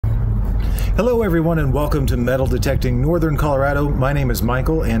Hello everyone and welcome to Metal Detecting Northern Colorado. My name is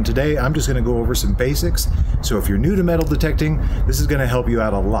Michael and today I'm just going to go over some basics. So if you're new to metal detecting, this is going to help you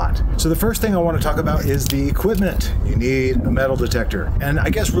out a lot. So the first thing I want to talk about is the equipment. You need a metal detector. And I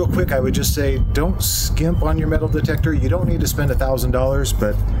guess real quick I would just say don't skimp on your metal detector. You don't need to spend $1,000,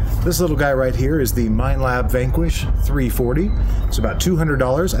 but this little guy right here is the Minelab Vanquish 340. It's about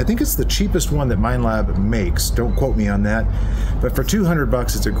 $200. I think it's the cheapest one that Minelab makes. Don't quote me on that. But for $200,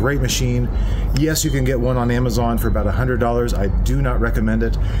 it's a great machine. Yes, you can get one on Amazon for about $100. I do not recommend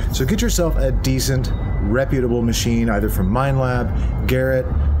it. So get yourself a decent, reputable machine, either from Minelab, Garrett,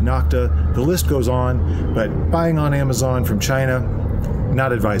 Nocta, the list goes on, but buying on Amazon from China,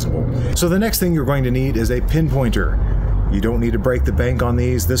 not advisable. So the next thing you're going to need is a pinpointer. You don't need to break the bank on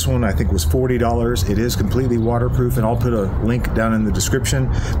these. This one I think was $40. It is completely waterproof and I'll put a link down in the description.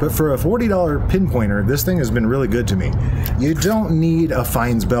 But for a $40 pinpointer, this thing has been really good to me. You don't need a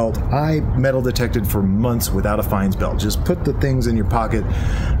fines belt. I metal detected for months without a fines belt. Just put the things in your pocket.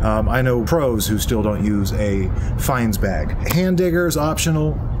 I know pros who still don't use a fines bag. Hand digger is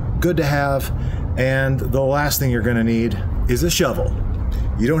optional, good to have. And the last thing you're gonna need is a shovel.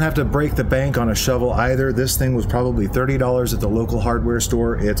 You don't have to break the bank on a shovel either. This thing was probably $30 at the local hardware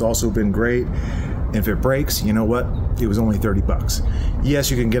store. It's also been great. If it breaks, you know what? It was only 30 bucks.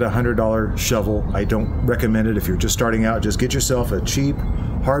 Yes, you can get a $100 shovel. I don't recommend it if you're just starting out. Just get yourself a cheap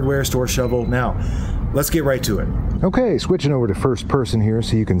hardware store shovel. Now, let's get right to it. Okay, switching over to first person here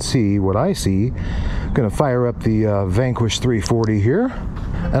so you can see what I see. I'm gonna fire up the Vanquish 340 here.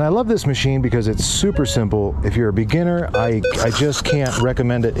 And I love this machine because it's super simple. If you're a beginner, I just can't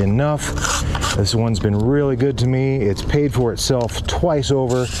recommend it enough. This one's been really good to me. It's paid for itself twice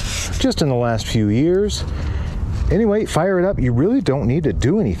over just in the last few years. Anyway, fire it up. You really don't need to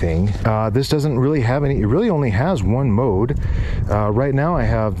do anything. This doesn't really have any, it really only has one mode. Right now I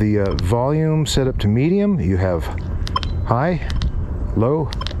have the volume set up to medium. You have high, low,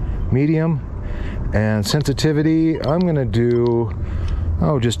 medium, and sensitivity. I'm gonna do,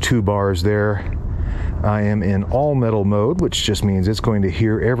 just 2 bars there. I am in all metal mode, which just means it's going to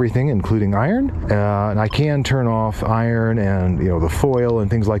hear everything, including iron. And I can turn off iron and the foil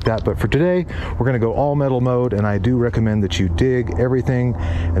and things like that. But for today, we're going to go all metal mode, and I do recommend that you dig everything,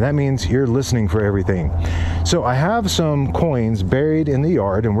 and that means you're listening for everything. So I have some coins buried in the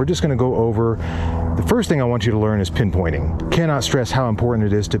yard, and we're just going to go over. The first thing I want you to learn is pinpointing. Cannot stress how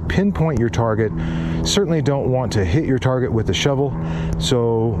important it is to pinpoint your target. Certainly don't want to hit your target with a shovel.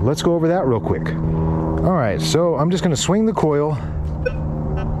 So let's go over that real quick. All right, so I'm just going to swing the coil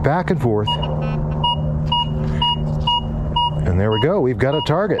back and forth. And there we go, we've got a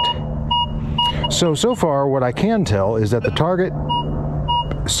target. So far what I can tell is that the target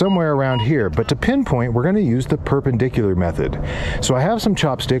somewhere around here, but to pinpoint we're going to use the perpendicular method. So I have some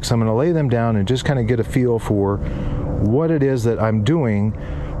chopsticks. I'm going to lay them down and just kind of get a feel for what it is that I'm doing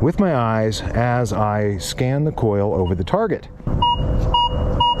with my eyes as I scan the coil over the target.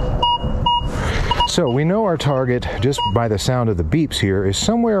 So we know our target just by the sound of the beeps here is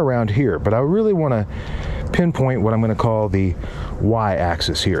somewhere around here, but I really want to pinpoint what I'm going to call the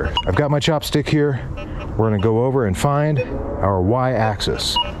y-axis here. I've got my chopstick here. We're going to go over and find our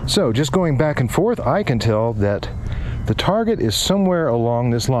y-axis. So just going back and forth, I can tell that the target is somewhere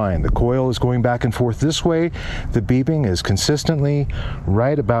along this line. The coil is going back and forth this way. The beeping is consistently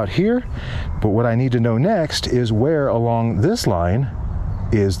right about here. But what I need to know next is where along this line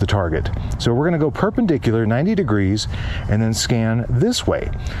is the target. So we're going to go perpendicular 90 degrees and then scan this way.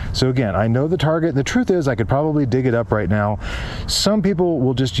 So again, I know the target. The truth is I could probably dig it up right now. Some people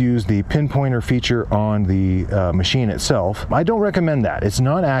will just use the pinpointer feature on the machine itself. I don't recommend that. It's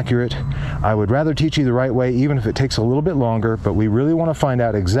not accurate. I would rather teach you the right way, even if it takes a little bit longer, but we really want to find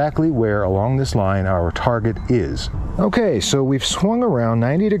out exactly where along this line our target is. Okay, so we've swung around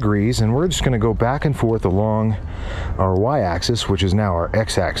 90 degrees and we're just going to go back and forth along our y-axis, which is now our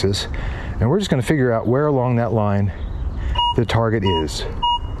x-axis, and we're just going to figure out where along that line the target is.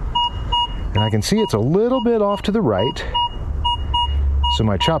 And I can see it's a little bit off to the right, so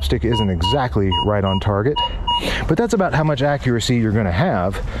my chopstick isn't exactly right on target, but that's about how much accuracy you're going to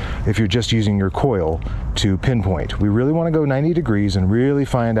have if you're just using your coil to pinpoint. We really want to go 90 degrees and really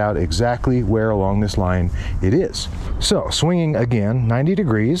find out exactly where along this line it is. So swinging again 90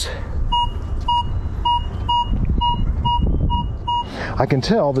 degrees. I can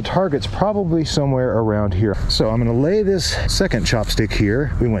tell the target's probably somewhere around here. So I'm gonna lay this second chopstick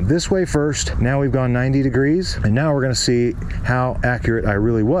here. We went this way first, now we've gone 90 degrees, and now we're gonna see how accurate I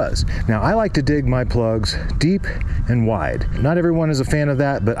really was. Now I like to dig my plugs deep and wide. Not everyone is a fan of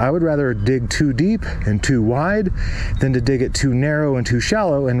that, but I would rather dig too deep and too wide than to dig it too narrow and too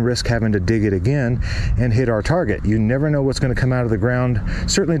shallow and risk having to dig it again and hit our target. You never know what's gonna come out of the ground.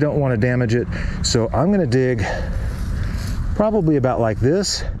 Certainly don't wanna damage it. So I'm gonna dig probably about like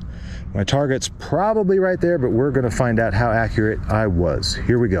this. My target's probably right there, but we're gonna find out how accurate I was.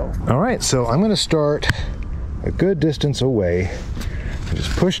 Here we go. All right, so I'm gonna start a good distance away.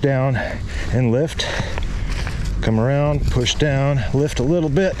 Just push down and lift. Come around, push down, lift a little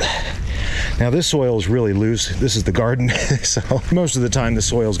bit. Now this soil is really loose. This is the garden, so most of the time the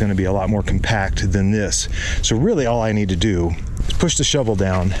soil is going to be a lot more compact than this. So really all I need to do is push the shovel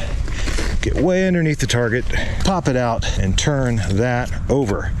down, get way underneath the target, pop it out, and turn that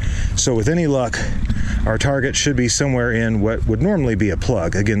over. So with any luck, our target should be somewhere in what would normally be a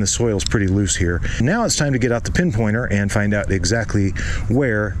plug. Again, the soil's pretty loose here. Now it's time to get out the pinpointer and find out exactly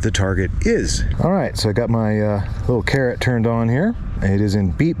where the target is. All right, so I got my little carrot turned on here. It is in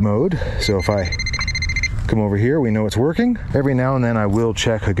beep mode, so if I come over here, we know it's working. Every now and then I will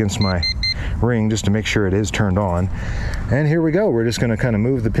check against my ring just to make sure it is turned on. And here we go. We're just gonna kind of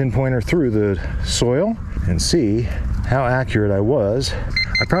move the pinpointer through the soil and see how accurate I was.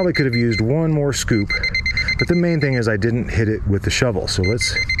 I probably could have used one more scoop, but the main thing is I didn't hit it with the shovel. So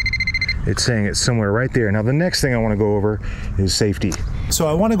it's saying it's somewhere right there. Now the next thing I want to go over is safety. So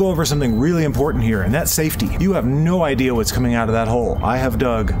I want to go over something really important here, and that's safety. You have no idea what's coming out of that hole. I have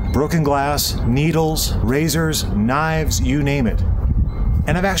dug broken glass, needles, razors, knives, you name it.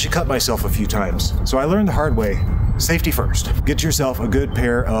 And I've actually cut myself a few times. So I learned the hard way. Safety first. Get yourself a good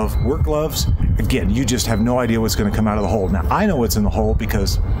pair of work gloves. Again, you just have no idea what's going to come out of the hole. Now, I know what's in the hole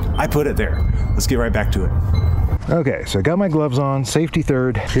because I put it there. Let's get right back to it. Okay, so I got my gloves on, safety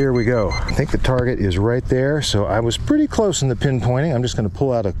third. Here we go. I think the target is right there, so I was pretty close in the pinpointing. I'm just going to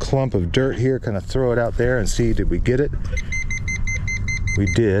pull out a clump of dirt here, kind of throw it out there and see, did we get it? We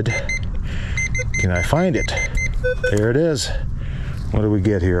did. Can I find it? There it is. What do we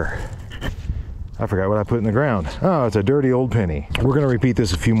get here? I forgot what I put in the ground. Oh, it's a dirty old penny. We're gonna repeat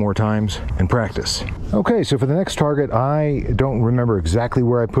this a few more times and practice. Okay, so for the next target, I don't remember exactly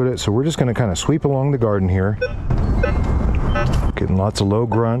where I put it, so we're just gonna kind of sweep along the garden here. Getting lots of low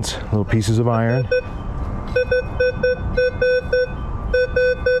grunts, little pieces of iron.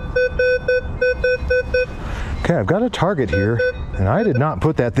 Okay, I've got a target here, and I did not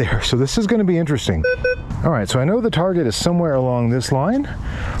put that there, so this is gonna be interesting. All right, so I know the target is somewhere along this line.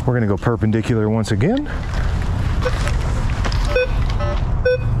 We're gonna go perpendicular once again.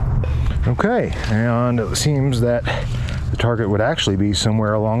 Okay, and it seems that the target would actually be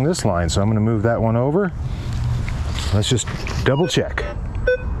somewhere along this line, so I'm gonna move that one over. Let's just double check.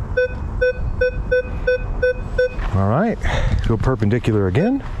 All right, go perpendicular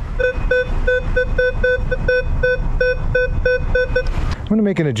again. I'm going to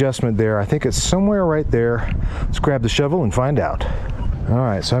make an adjustment there. I think it's somewhere right there. Let's grab the shovel and find out. All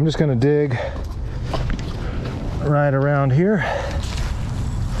right, so I'm just going to dig right around here.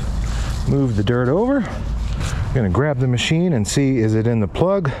 Move the dirt over. I'm going to grab the machine and see, is it in the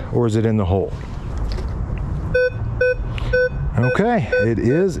plug or is it in the hole? Okay, it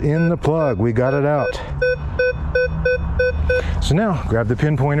is in the plug. We got it out. So now, grab the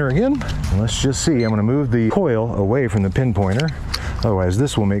pinpointer again. And let's just see. I'm going to move the coil away from the pinpointer. Otherwise,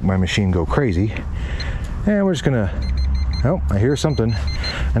 this will make my machine go crazy. And we're just going to... Oh, I hear something.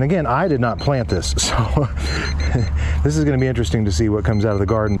 And again, I did not plant this, so this is going to be interesting to see what comes out of the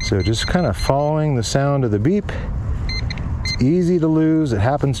garden. So just kind of following the sound of the beep. It's easy to lose. It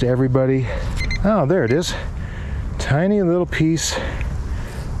happens to everybody. Oh, there it is. Tiny little piece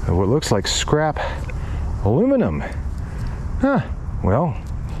of what looks like scrap aluminum. Huh. Well,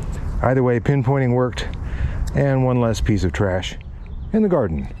 either way, pinpointing worked, and one less piece of trash in the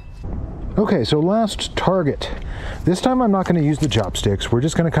garden. Okay, so last target. This time I'm not going to use the chopsticks. We're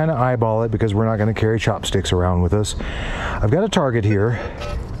just going to kind of eyeball it because we're not going to carry chopsticks around with us. I've got a target here.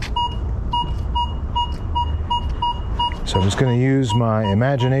 So I'm just going to use my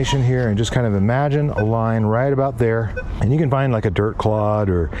imagination here and just kind of imagine a line right about there. And you can find like a dirt clod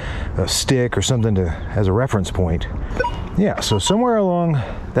or a stick or something as a reference point. Yeah, so somewhere along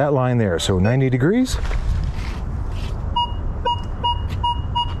that line there. So 90 degrees.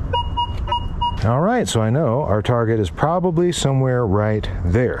 All right, so I know our target is probably somewhere right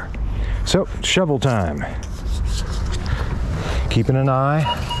there. So, shovel time. Keeping an eye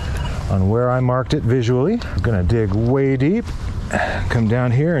on where I marked it visually. I'm gonna dig way deep. come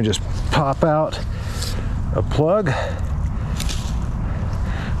down here and just pop out a plug.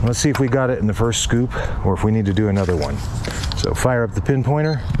 Let's see if we got it in the first scoop or if we need to do another one. So fire up the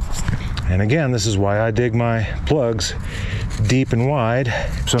pinpointer. And again, this is why I dig my plugs deep and wide.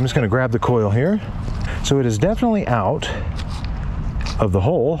 So I'm just going to grab the coil here. So it is definitely out of the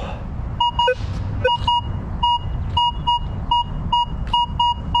hole.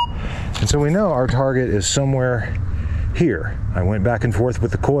 And so we know our target is somewhere here. I went back and forth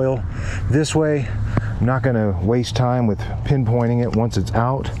with the coil this way. I'm not going to waste time with pinpointing it once it's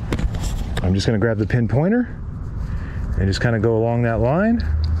out. I'm just going to grab the pinpointer and just kind of go along that line.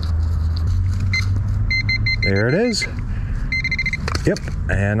 There it is. Yep,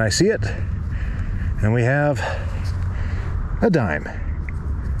 and I see it. And we have a dime.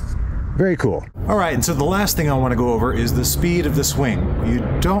 Very cool. All right, and so the last thing I want to go over is the speed of the swing. You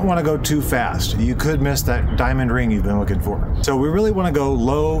don't want to go too fast. You could miss that diamond ring you've been looking for. So we really want to go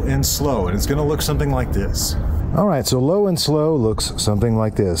low and slow, and it's going to look something like this. All right, so low and slow looks something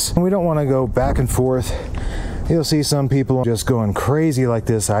like this. We don't want to go back and forth. You'll see some people just going crazy like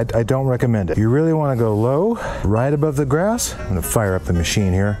this. I don't recommend it. You really want to go low, right above the grass. I'm going to fire up the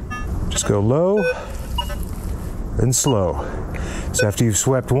machine here. Just go low and slow. So after you've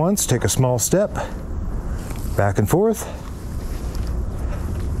swept once, take a small step, back and forth.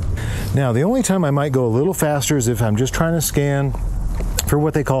 Now, the only time I might go a little faster is if I'm just trying to scan for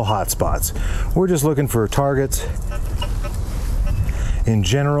what they call hot spots. We're just looking for targets in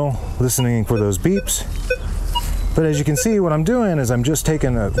general, listening for those beeps. But as you can see, what I'm doing is I'm just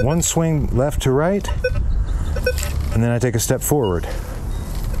taking one swing left to right, and then I take a step forward.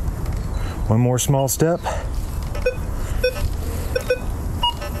 One more small step.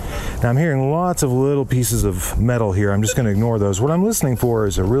 Now I'm hearing lots of little pieces of metal here. I'm just going to ignore those. What I'm listening for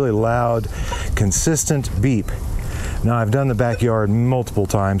is a really loud, consistent beep. Now I've done the backyard multiple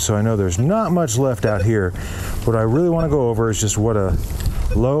times, so I know there's not much left out here. What I really want to go over is just what a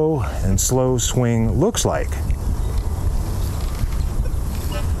low and slow swing looks like.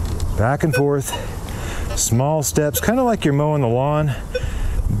 Back and forth, small steps, kind of like you're mowing the lawn,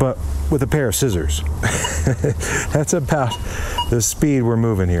 but with a pair of scissors. That's about the speed we're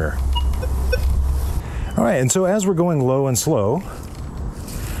moving here. All right, and so as we're going low and slow,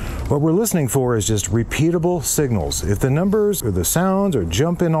 what we're listening for is just repeatable signals. If the numbers or the sounds are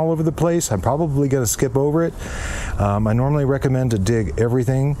jumping all over the place, I'm probably going to skip over it. I normally recommend to dig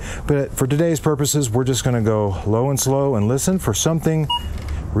everything, but for today's purposes, we're just going to go low and slow and listen for something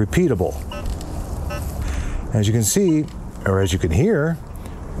repeatable. As you can see, or as you can hear,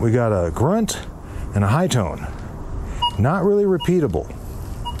 we got a grunt and a high tone. Not really repeatable.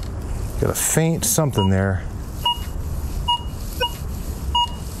 Got a faint something there.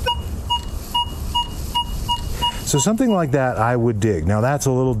 So something like that I would dig. Now that's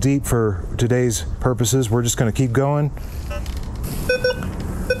a little deep for today's purposes. We're just going to keep going.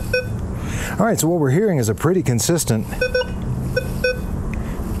 All right, so what we're hearing is a pretty consistent.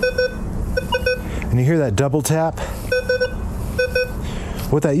 And you hear that double tap?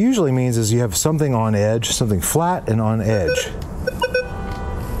 What that usually means is you have something on edge, something flat and on edge.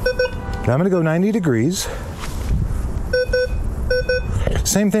 Now I'm going to go 90 degrees.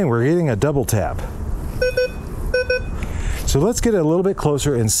 Same thing, we're getting a double tap. So let's get a little bit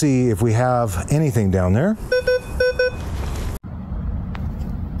closer and see if we have anything down there.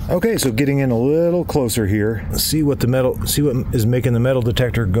 Okay, so getting in a little closer here, see what is making the metal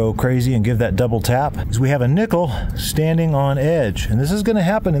detector go crazy and give that double tap. Is we have a nickel standing on edge, and this is going to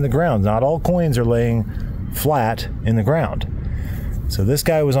happen in the ground. Not all coins are laying flat in the ground. So this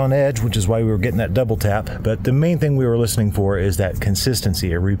guy was on edge, which is why we were getting that double tap. But the main thing we were listening for is that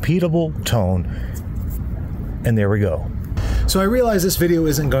consistency, a repeatable tone. And there we go. So I realize this video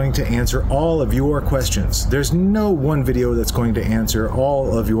isn't going to answer all of your questions. There's no one video that's going to answer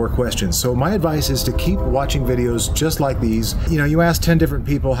all of your questions. So my advice is to keep watching videos just like these. You know, you ask 10 different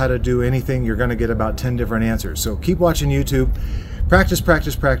people how to do anything, you're going to get about 10 different answers. So keep watching YouTube, practice,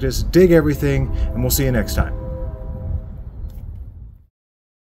 practice, practice, dig everything, and we'll see you next time.